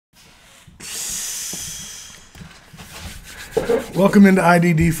Welcome into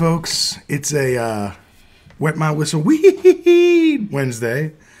IDD, folks. It's a wet my whistle weed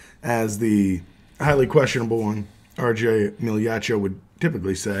Wednesday, as the highly questionable one, RJ Miliaccio, would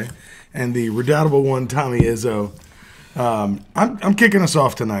typically say, and the redoubtable one, Tommy Izzo. I'm kicking us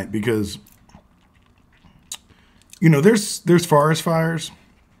off tonight because, you know, there's forest fires,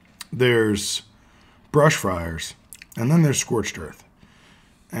 there's brush fires, and then there's scorched earth.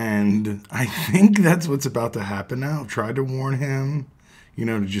 And I think that's what's about to happen now. I've tried to warn him, you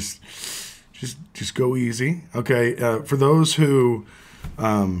know, to just go easy. Okay, for those who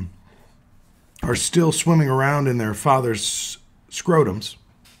are still swimming around in their father's scrotums,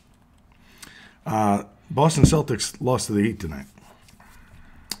 Boston Celtics lost to the Heat tonight.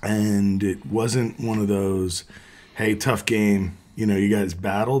 And it wasn't one of those, hey, tough game, you know, you guys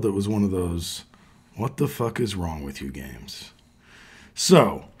battled. It was one of those, what the fuck is wrong with you games?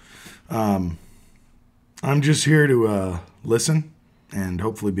 So, I'm just here to listen and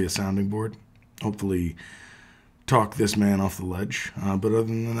hopefully be a sounding board. Hopefully talk this man off the ledge. But other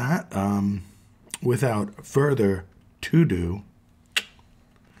than that, without further to-do,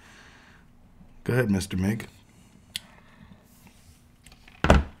 go ahead, Mr. Mig.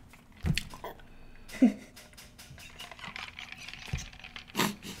 You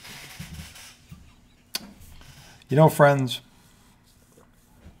know, friends,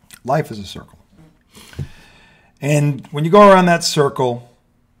 life is a circle. And when you go around that circle,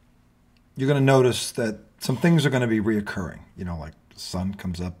 you're going to notice that some things are going to be reoccurring. You know, like the sun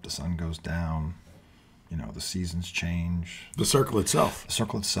comes up, the sun goes down, you know, the seasons change. The circle itself. The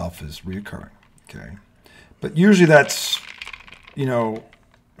circle itself is reoccurring, okay? But usually that's, you know,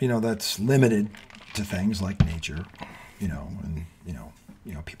 that's limited to things like nature, you know, and,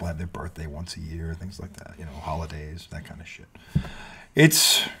 you know, people have their birthday once a year, things like that, you know, holidays, that kind of shit.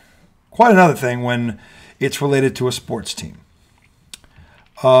 It's quite another thing when it's related to a sports team.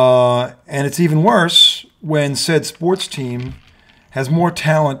 And it's even worse when said sports team has more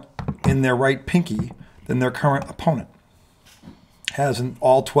talent in their right pinky than their current opponent has in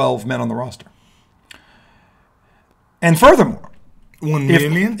all 12 men on the roster. And furthermore,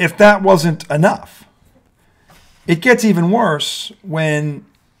 if that wasn't enough, it gets even worse when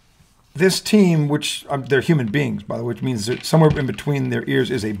this team, which they're human beings, by the way, which means that somewhere in between their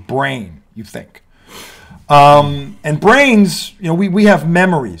ears is a brain, you think. And brains, you know, we have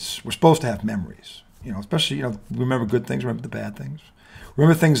memories. We're supposed to have memories, you know, especially, you know, remember good things, remember the bad things.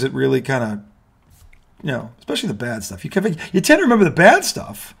 Remember things that really kind of, you know, especially the bad stuff. You tend to remember the bad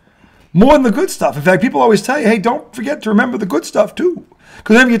stuff more than the good stuff. In fact, people always tell you, hey, don't forget to remember the good stuff too.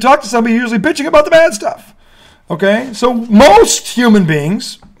 Because then when you talk to somebody, you're usually bitching about the bad stuff. Okay? So most human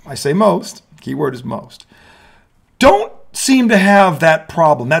beings, I say most, keyword is most, don't seem to have that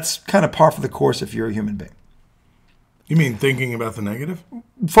problem. That's kind of par for the course if you're a human being. You mean thinking about the negative?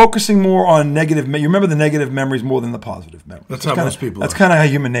 Focusing more on negative. You remember the negative memories more than the positive memories. That's how most people are. That's kind of how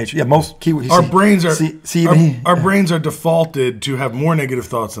human nature. Yeah, most keyword. Our brains are defaulted to have more negative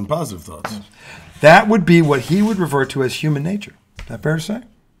thoughts than positive thoughts. Yes. That would be what he would refer to as human nature. Is that fair to say?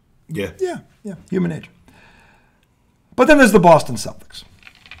 Yeah. Yeah, human nature. But then there's the Boston Celtics,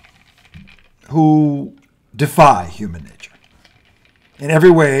 who defy human nature in every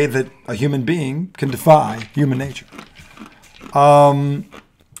way that a human being can defy human nature.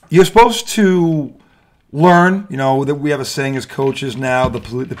 You're supposed to learn, you know, that we have a saying as coaches now, the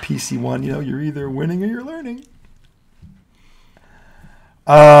PC1, you know, you're either winning or you're learning.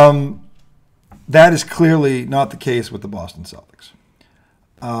 That is clearly not the case with the Boston Celtics.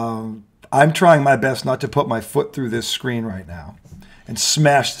 I'm trying my best not to put my foot through this screen right now and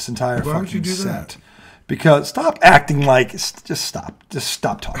smash this entire fucking set. Because stop acting like, just stop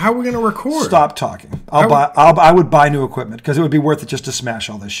talking. How are we going to record? Stop talking. I would buy new equipment because it would be worth it just to smash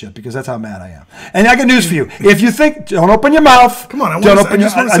all this shit because that's how mad I am. And I got news for you. If you think, don't open your mouth. Come on, I don't open your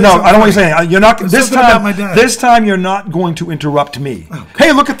mouth. No, I don't want you to say anything. You're not this time you're not going to interrupt me. Okay.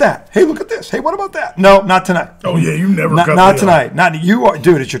 Hey, look at that. Hey, look at this. Hey, what about that? No, not tonight. Oh yeah, you never cut me Not tonight. Off. Not you are,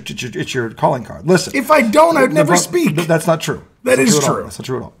 dude. It's your calling card. Listen. If I don't, I'd never speak. That's not true. That is true. That's not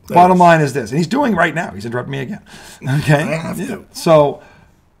true at all. Bottom line is this, and he's doing right now. He's interrupting me again. Okay? I have to. So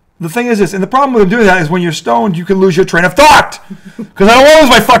the thing is this, and the problem with him doing that is when you're stoned, you can lose your train of thought. Because I don't want to lose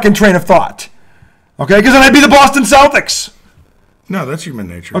my fucking train of thought. Okay? Because then I'd be the Boston Celtics. No, that's human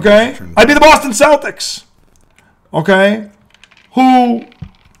nature. Okay? I'd be the Boston Celtics. Okay? Who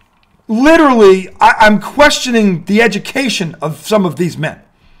literally, I'm questioning the education of some of these men.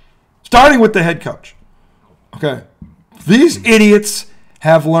 Starting with the head coach. Okay? These idiots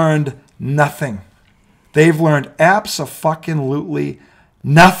have learned nothing. They've learned abso-fucking-lutely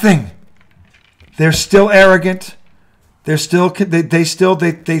nothing. They're still arrogant. They think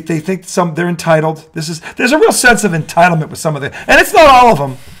they're entitled. There's a real sense of entitlement with some of them, and it's not all of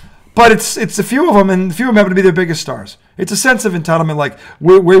them, but it's a few of them, and a few of them happen to be their biggest stars. It's a sense of entitlement, like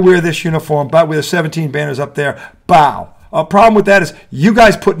we wear this uniform, but with the 17 banners up there, bow. A problem with that is you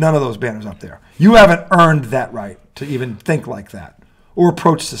guys put none of those banners up there. You haven't earned that right to even think like that or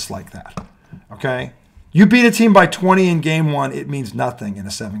approach this like that. Okay, you beat a team by 20 in game 1, it means nothing in a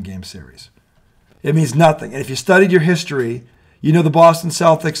 7-game series. It means nothing. And if you studied your history, you know the Boston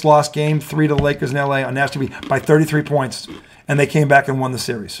Celtics lost game 3 to the Lakers in LA on national TV by 33 points, and they came back and won the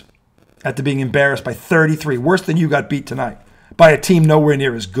series after being embarrassed by 33. Worse than you got beat tonight by a team nowhere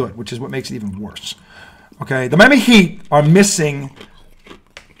near as good, which is what makes it even worse. Okay, the Miami Heat are missing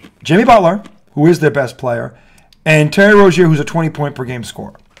Jimmy Butler, who is their best player, and Terry Rozier, who's a 20-point-per-game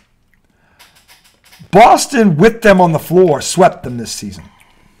scorer. Boston, with them on the floor, swept them this season.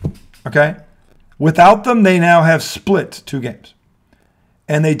 Okay? Without them, they now have split 2 games.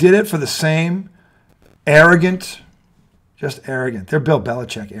 And they did it for the same arrogant, just arrogant. They're Bill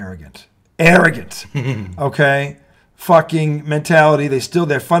Belichick arrogant. Arrogant. Okay? Fucking mentality.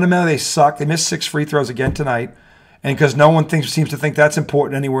 They're fundamentally, they suck. They missed 6 free throws again tonight. And because no one seems to think that's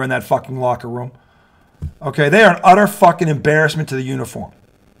important anywhere in that fucking locker room. Okay? They are an utter fucking embarrassment to the uniform.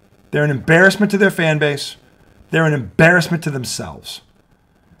 They're an embarrassment to their fan base. They're an embarrassment to themselves.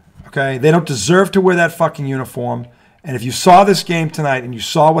 Okay, they don't deserve to wear that fucking uniform. And if you saw this game tonight and you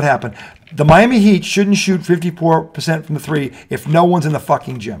saw what happened, the Miami Heat shouldn't shoot 54% from the 3 if no one's in the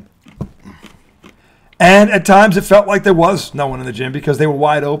fucking gym. And at times it felt like there was no one in the gym because they were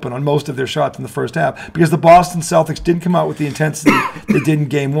wide open on most of their shots in the first half because the Boston Celtics didn't come out with the intensity they did in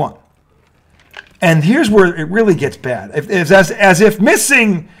game 1. And here's where it really gets bad. As if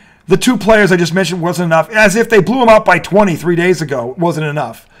missing the 2 players I just mentioned wasn't enough, as if they blew them out by 20 3 days ago wasn't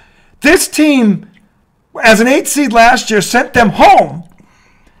enough. This team, as an 8 seed last year, sent them home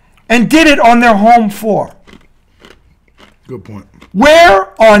and did it on their home floor. Good point.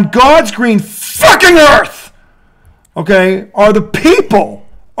 Where on God's green fucking earth, okay, are the people,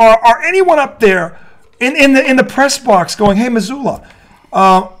 are anyone up there in the press box going, hey, Mazzula,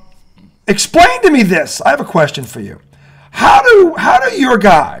 explain to me this. I have a question for you. How do your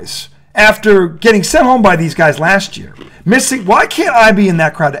guys, after getting sent home by these guys last year, missing? Why can't I be in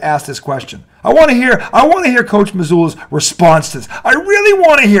that crowd to ask this question? I want to hear Coach Mazzula's response to this. I really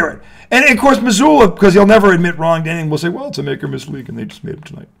want to hear it. And of course, Mazzula, because he'll never admit wrong to anything, will say, "Well, it's a make or miss league, and they just made it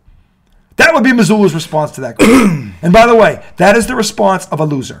tonight." That would be Mazzula's response to that question. And by the way, that is the response of a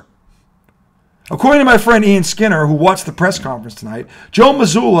loser. According to my friend Ian Skinner, who watched the press conference tonight, Joe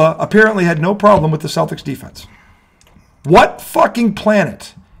Mazzula apparently had no problem with the Celtics defense. What fucking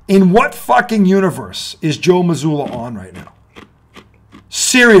planet? In what fucking universe is Joe Mazzula on right now?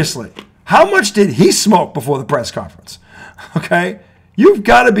 Seriously. How much did he smoke before the press conference? Okay? You've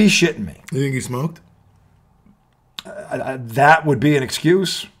got to be shitting me. You think he smoked? That would be an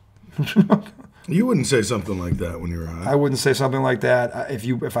excuse. You wouldn't say something like that when you were high. I wouldn't say something like that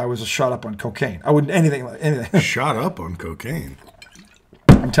if I was shot up on cocaine. I wouldn't anything. Shot up on cocaine.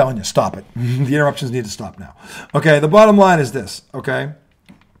 I'm telling you, stop it. The interruptions need to stop now. Okay, the bottom line is this, okay?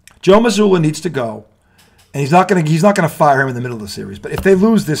 Joe Mazzula needs to go, and he's not gonna fire him in the middle of the series. But if they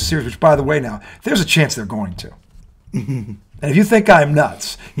lose this series, which by the way now, there's a chance they're going to. And if you think I'm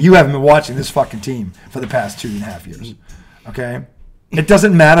nuts, you haven't been watching this fucking team for the past 2.5 years. Okay? It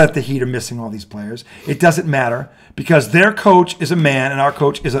doesn't matter that the Heat are missing all these players. It doesn't matter because their coach is a man and our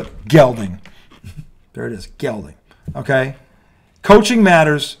coach is a gelding. There it is, gelding. Okay? Coaching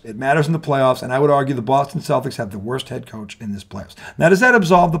matters. It matters in the playoffs, and I would argue the Boston Celtics have the worst head coach in this playoffs. Now, does that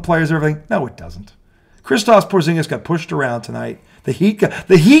absolve the players of everything? No, it doesn't. Kristaps Porzingis got pushed around tonight. The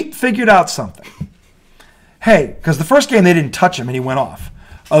Heat figured out something. Hey, because the first game they didn't touch him and he went off.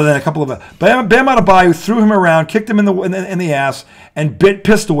 Other than a couple of Bam Adebayo threw him around, kicked him in the ass, and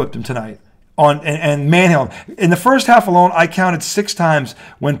pistol whipped him tonight and manhandled him. In the first half alone, I counted 6 times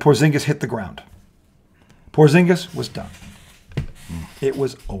when Porzingis hit the ground. Porzingis was done. It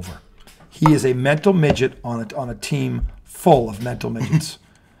was over. He is a mental midget on a team full of mental midgets.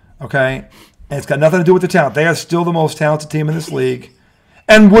 Okay? And it's got nothing to do with the talent. They are still the most talented team in this league.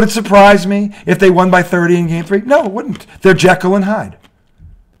 And would it surprise me if they won by 30 in Game 3? No, it wouldn't. They're Jekyll and Hyde.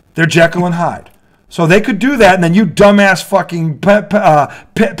 They're Jekyll and Hyde. So they could do that, and then you dumbass fucking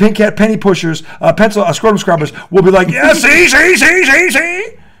pink hat penny pushers, scrotum scrubbers will be like, yeah, see.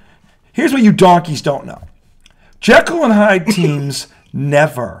 Here's what you donkeys don't know. Jekyll and Hyde teams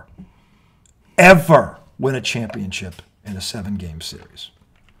never, ever win a championship in a 7-game series.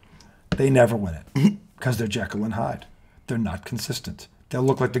 They never win it because they're Jekyll and Hyde. They're not consistent. They'll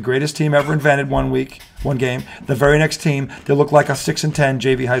look like the greatest team ever invented one game. The very next team, they'll look like a 6-10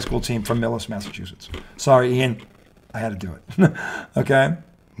 JV high school team from Millis, Massachusetts. Sorry, Ian. I had to do it. Okay?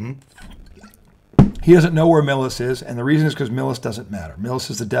 He doesn't know where Millis is, and the reason is because Millis doesn't matter.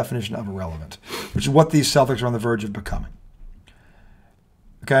 Millis is the definition of irrelevant, which is what these Celtics are on the verge of becoming.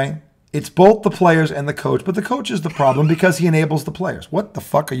 Okay? It's both the players and the coach, but the coach is the problem because he enables the players. What the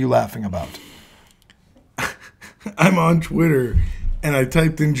fuck are you laughing about? I'm on Twitter, and I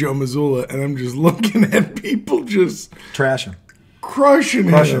typed in Joe Mazzula, and I'm just looking at people just... Trash him. Crushing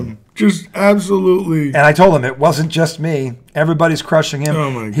him. Just absolutely. And I told him it wasn't just me. Everybody's crushing him.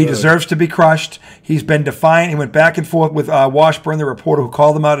 Oh, my God. He deserves to be crushed. He's been defiant. He went back and forth with Washburn, the reporter who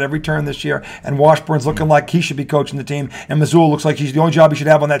called him out at every turn this year. And Washburn's looking like he should be coaching the team. And Mazzula looks like the only job he should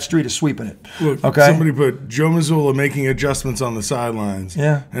have on that street is sweeping it. Look, okay? Somebody put Joe Mazzula making adjustments on the sidelines.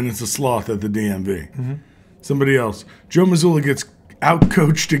 Yeah. And it's a sloth at the DMV. Mm-hmm. Somebody else. Joe Mazzula gets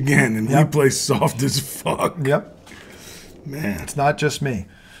out-coached again, and we play soft as fuck. Yep. Man. It's not just me.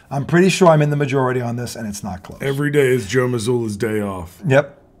 I'm pretty sure I'm in the majority on this, and it's not close. Every day is Joe Mazzula's day off.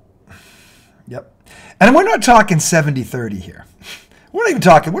 Yep. And we're not talking 70-30 here. We're not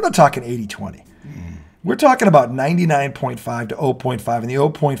talking 80-20. We're talking about 99.5 to 0.5, and the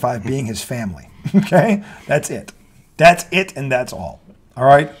 0.5 being his family. Okay? That's it. That's it, and that's all. All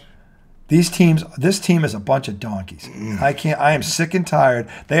right? This team is a bunch of donkeys. I am sick and tired.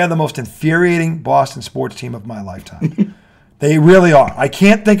 They are the most infuriating Boston sports team of my lifetime. They really are. I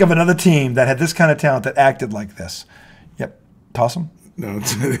can't think of another team that had this kind of talent that acted like this. Yep. Toss them? No,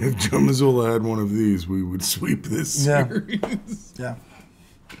 if Joe Mazzula had one of these, we would sweep this series. Yeah.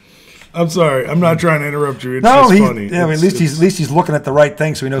 I'm sorry. I'm not trying to interrupt you. It's just funny. Yeah, at least he's looking at the right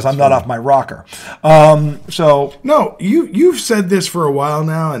thing, so he knows I'm not off my rocker. No, you've said this for a while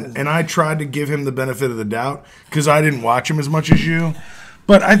now, and I tried to give him the benefit of the doubt because I didn't watch him as much as you.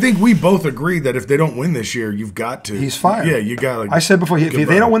 But I think we both agree that if they don't win this year, you've got to. He's fired. Yeah, you got to. I said before, if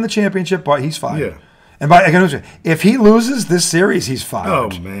they don't win the championship, he's fired. Yeah. And if he loses this series, he's fired.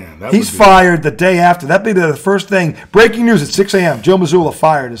 Oh, man. He's fired the day after. That'd be the first thing. Breaking news at 6 a.m. Joe Mazzula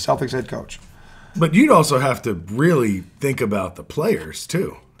fired as Celtics head coach. But you'd also have to really think about the players,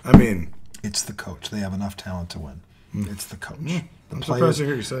 too. I mean. It's the coach. They have enough talent to win. It's the coach. I'm surprised to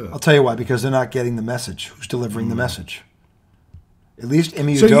hear you say that. I'll tell you why. Because they're not getting the message. Who's delivering the message? At least Ime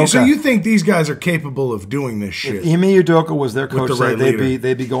Udoka. So you think these guys are capable of doing this shit? If Ime Udoka was their coach,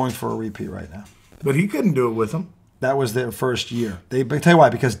 they'd be going for a repeat right now. But he couldn't do it with them. That was their first year. But tell you why,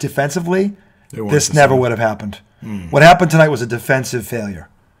 because defensively, this never would have happened. What happened tonight was a defensive failure.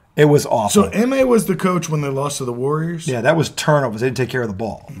 It was awful. So Ime was the coach when they lost to the Warriors? Yeah, that was turnovers. They didn't take care of the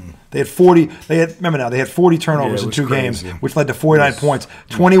ball. They had 40. They had 40 turnovers in 2 games, which led to 49 points.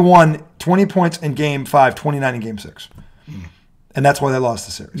 20 points in game 5, 29 in game 6. And that's why they lost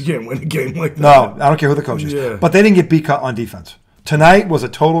the series. You can't win a game like that. No, I don't care who the coach is. Yeah. But they didn't get beat on defense. Tonight was a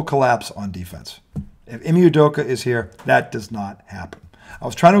total collapse on defense. If Ime Udoka is here, that does not happen. I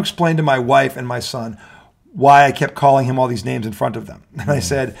was trying to explain to my wife and my son why I kept calling him all these names in front of them. And I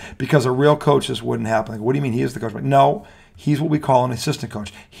said, because a real coach, this wouldn't happen. Like, what do you mean he is the coach? Like, no, he's what we call an assistant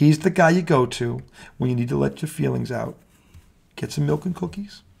coach. He's the guy you go to when you need to let your feelings out. Get some milk and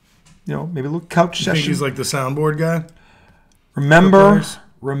cookies. Maybe a little couch session. Think he's like the soundboard guy? Remember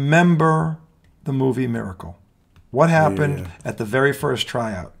the movie Miracle. What happened at the very first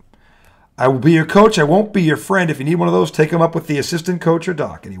tryout? I will be your coach. I won't be your friend. If you need one of those, take him up with the assistant coach or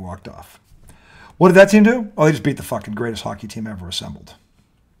doc. And he walked off. What did that team do? Oh, they just beat the fucking greatest hockey team ever assembled.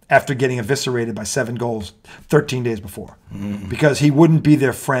 After getting eviscerated by 7 goals 13 days before. Because he wouldn't be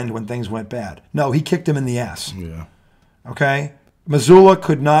their friend when things went bad. No, he kicked him in the ass. Yeah. Okay? Mazzula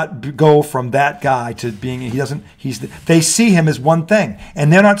could not go from that guy to being, they see him as one thing.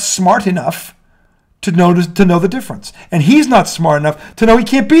 And they're not smart enough to know the difference. And he's not smart enough to know he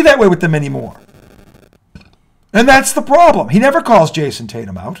can't be that way with them anymore. And that's the problem. He never calls Jason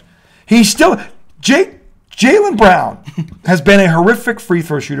Tatum out. Jaylen Brown has been a horrific free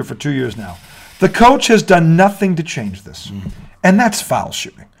throw shooter for 2 years now. The coach has done nothing to change this. And that's foul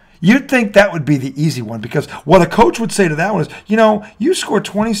shooting. You'd think that would be the easy one, because what a coach would say to that one is, you scored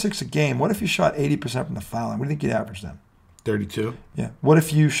 26 a game. What if you shot 80% from the foul line? What do you think you'd average then? 32. Yeah. What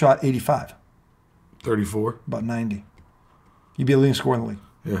if you shot 85? 34. About 90. You'd be a leading scorer in the league.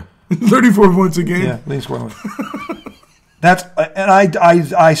 Yeah. 34 points a game? Yeah, leading scorer in the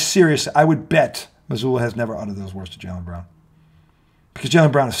league. I seriously, I would bet Mazzula has never uttered those words to Jaylen Brown. Because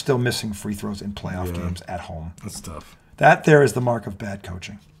Jaylen Brown is still missing free throws in playoff games at home. That's tough. That there is the mark of bad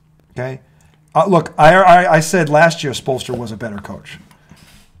coaching. Okay? Look, I said last year Spoelstra was a better coach.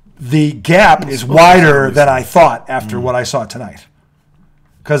 The gap is wider than I thought after what I saw tonight.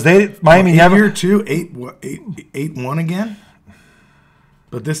 Because Miami never. Year 2, 8-1 again?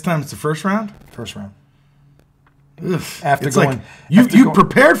 But this time it's the first round? First round. Ugh. You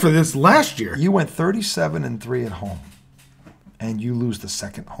prepared for this last year. You went 37-3 at home, and you lose the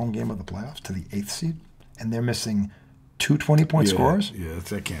second home game of the playoffs to the 8th seed, and they're missing 2 20-point scorers? Yeah,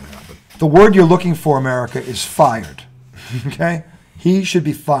 that can't happen. The word you're looking for, America, is fired. Okay? He should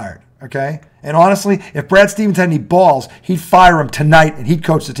be fired. Okay? And honestly, if Brad Stevens had any balls, he'd fire him tonight, and he'd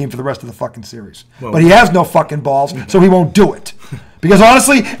coach the team for the rest of the fucking series. Well, but he has no fucking balls, so he won't do it. Because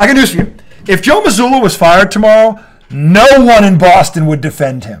honestly, I can do this for you. If Joe Mazzula was fired tomorrow, no one in Boston would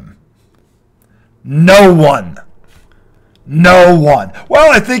defend him. No one. No one.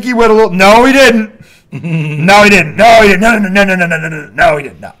 Well, I think he went a little. No, he didn't. No, he didn't. No, he didn't. No, he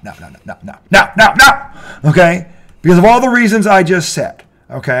didn't. No. Okay? Because of all the reasons I just said.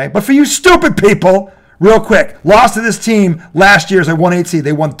 Okay? But for you stupid people, real quick, lost to this team last year as a 1-8 seed.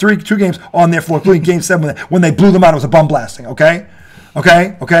 They won 2 games on their floor, including Game 7 when they blew them out. It was a bum blasting. Okay?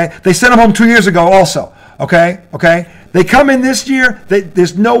 Okay? They sent them home 2 years ago also. Okay? They come in this year,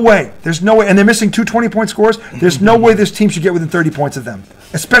 there's no way. And they're missing 2 20-point scores. There's no way this team should get within 30 points of them,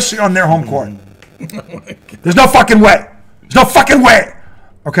 especially on their home court. There's no fucking way. There's no fucking way.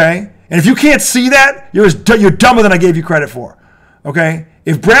 Okay? And if you can't see that, you're dumber than I gave you credit for. Okay?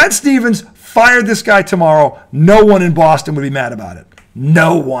 If Brad Stevens fired this guy tomorrow, no one in Boston would be mad about it.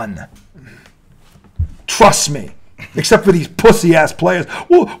 No one. Trust me. Except for these pussy-ass players.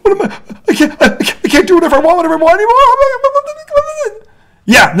 Well, what am I can't do whatever I want anymore.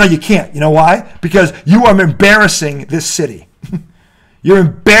 Yeah, no, you can't. You know why? Because you are embarrassing this city. You're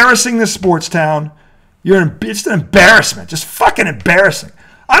embarrassing this sports town. It's an embarrassment. Just fucking embarrassing.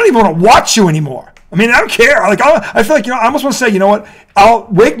 I don't even want to watch you anymore. I mean, I don't care. I feel like, I almost want to say, you know what?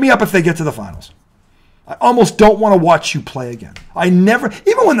 Wake me up if they get to the finals. I almost don't want to watch you play again.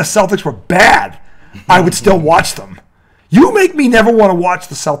 Even when the Celtics were bad, I would still watch them. You make me never want to watch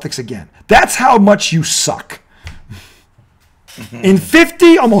the Celtics again. That's how much you suck. In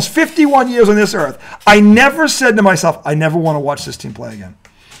almost 51 years on this earth, I never said to myself, I never want to watch this team play again.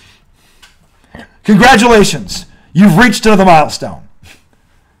 Congratulations. You've reached another milestone.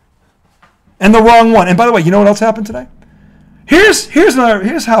 And the wrong one. And by the way, you know what else happened today? Here's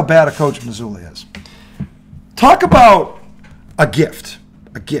how bad a coach Mazzula is. Talk about a gift.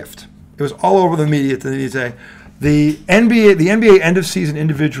 A gift. It was all over the media today. The NBA end of season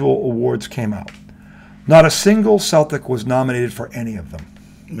individual awards came out. Not a single Celtic was nominated for any of them.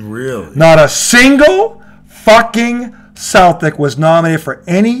 Really? Not a single fucking Celtic was nominated for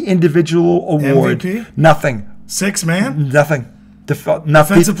any individual award. MVP? Nothing. 6 man? Nothing. Nothing.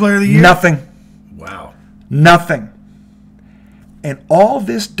 Defensive player of the year? Nothing. Wow. Nothing. And all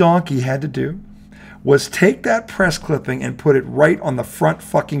this donkey had to do was take that press clipping and put it right on the front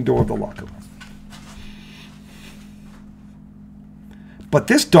fucking door of the locker room. But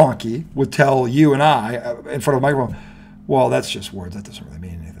this donkey would tell you and I in front of a microphone, well, that's just words. That doesn't really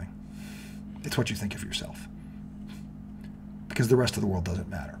mean anything. It's what you think of yourself. Because the rest of the world doesn't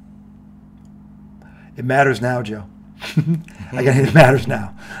matter. It matters now, Joe. It matters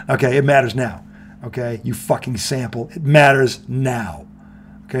now. Okay, it matters now. Okay, you fucking sample. It matters now.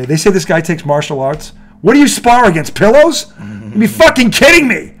 Okay, they say this guy takes martial arts. What do you spar against? Pillows? You'd be fucking kidding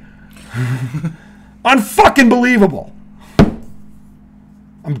me. Unfucking believable.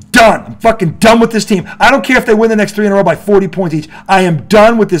 I'm done. I'm fucking done with this team. I don't care if they win the next 3 in a row by 40 points each. I am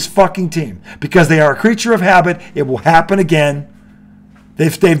done with this fucking team because they are a creature of habit. It will happen again.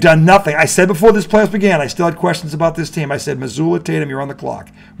 They've done nothing. I said before this playoffs began, I still had questions about this team. I said, Mazzula, Tatum, you're on the clock.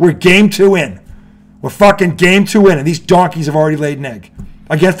 We're game 2 in. We're fucking game 2 in, and these donkeys have already laid an egg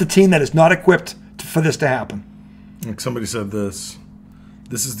against a team that is not equipped for this to happen. Like somebody said this.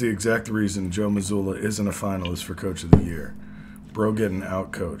 This is the exact reason Joe Mazzula isn't a finalist for Coach of the Year. Bro getting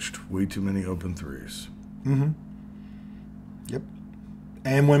out-coached. Way too many open threes. Mm-hmm. Yep.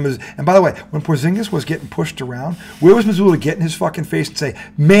 And by the way, when Porzingis was getting pushed around, where was Mazzula get in his fucking face and say,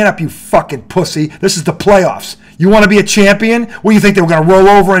 man up, you fucking pussy. This is the playoffs. You want to be a champion? What, you think they were going to roll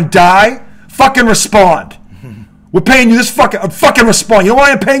over and die? Fucking respond. We're paying you this fucking respond. You know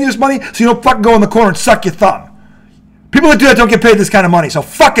why I'm paying you this money? So you don't fucking go in the corner and suck your thumb. People that do that don't get paid this kind of money. So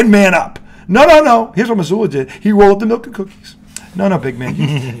fucking man up. No. Here's what Mazzula did. He rolled up the milk and cookies. No, big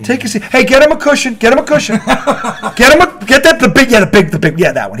man. Take a seat. Hey, get him a cushion. Get that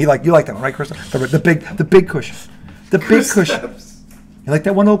one. You like that one, right, Chris? The big cushion. The big cushion. You like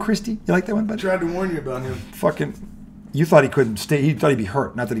that one, old Christy? You like that one, buddy? I tried to warn you about him. Fucking, you thought he couldn't stay. He thought he'd be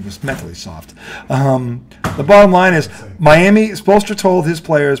hurt. Not that he was mentally soft. The bottom line is, Miami, Spoelstra told his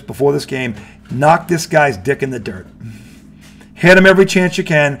players before this game, knock this guy's dick in the dirt. Hit them every chance you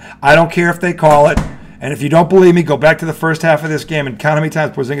can. I don't care if they call it. And if you don't believe me, go back to the first half of this game and count how many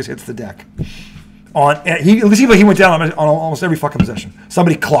times Porzingis hits the deck. It seemed like he went down on almost every fucking possession.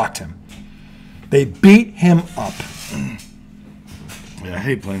 Somebody clocked him. They beat him up. Yeah, I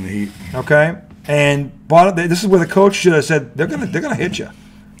hate playing the Heat. Okay? And this is where the coach should have said, they're gonna hit you.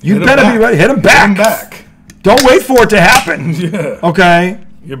 You better be ready. Hit them back. Hit them back. Don't wait for it to happen. Yeah. Okay?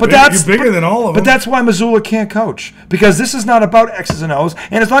 You're bigger than all of them. But that's why Mazzula can't coach. Because this is not about X's and O's,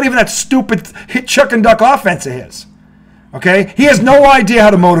 and it's not even that stupid hit chuck and duck offense of his. Okay? He has no idea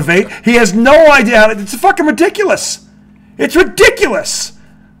how to motivate. He has no idea how to... It's fucking ridiculous. It's ridiculous.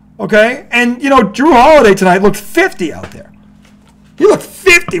 Okay? And, Drew Holiday tonight looked 50 out there. He looked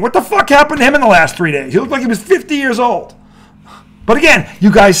 50. What the fuck happened to him in the last 3 days? He looked like he was 50 years old. But again,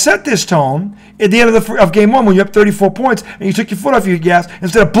 you guys set this tone at the end of game one when you're up 34 points and you took your foot off your gas.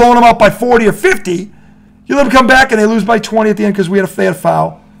 Instead of blowing them out by 40 or 50, you let them come back and they lose by 20 at the end because they had a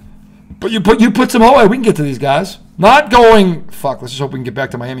foul. But you put some, we can get to these guys. Not going, fuck, let's just hope we can get back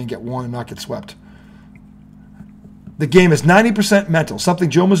to Miami and get one and not get swept. The game is 90% mental, something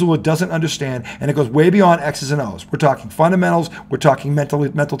Joe Mazzula doesn't understand, and it goes way beyond X's and O's. We're talking fundamentals, we're talking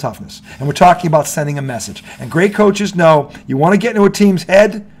mental toughness, and we're talking about sending a message. And great coaches know you want to get into a team's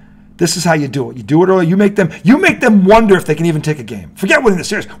head, this is how you do it. You do it early, you make them wonder if they can even take a game. Forget winning the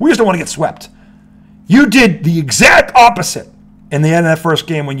series. We just don't want to get swept. You did the exact opposite in the end of that first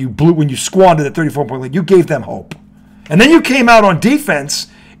game when you squandered the 34-point lead. You gave them hope. And then you came out on defense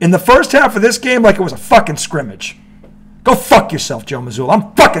in the first half of this game like it was a fucking scrimmage. Go fuck yourself, Joe Mazzula.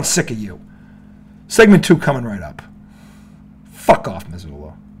 I'm fucking sick of you. Segment 2 coming right up. Fuck off,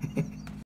 Mazzula.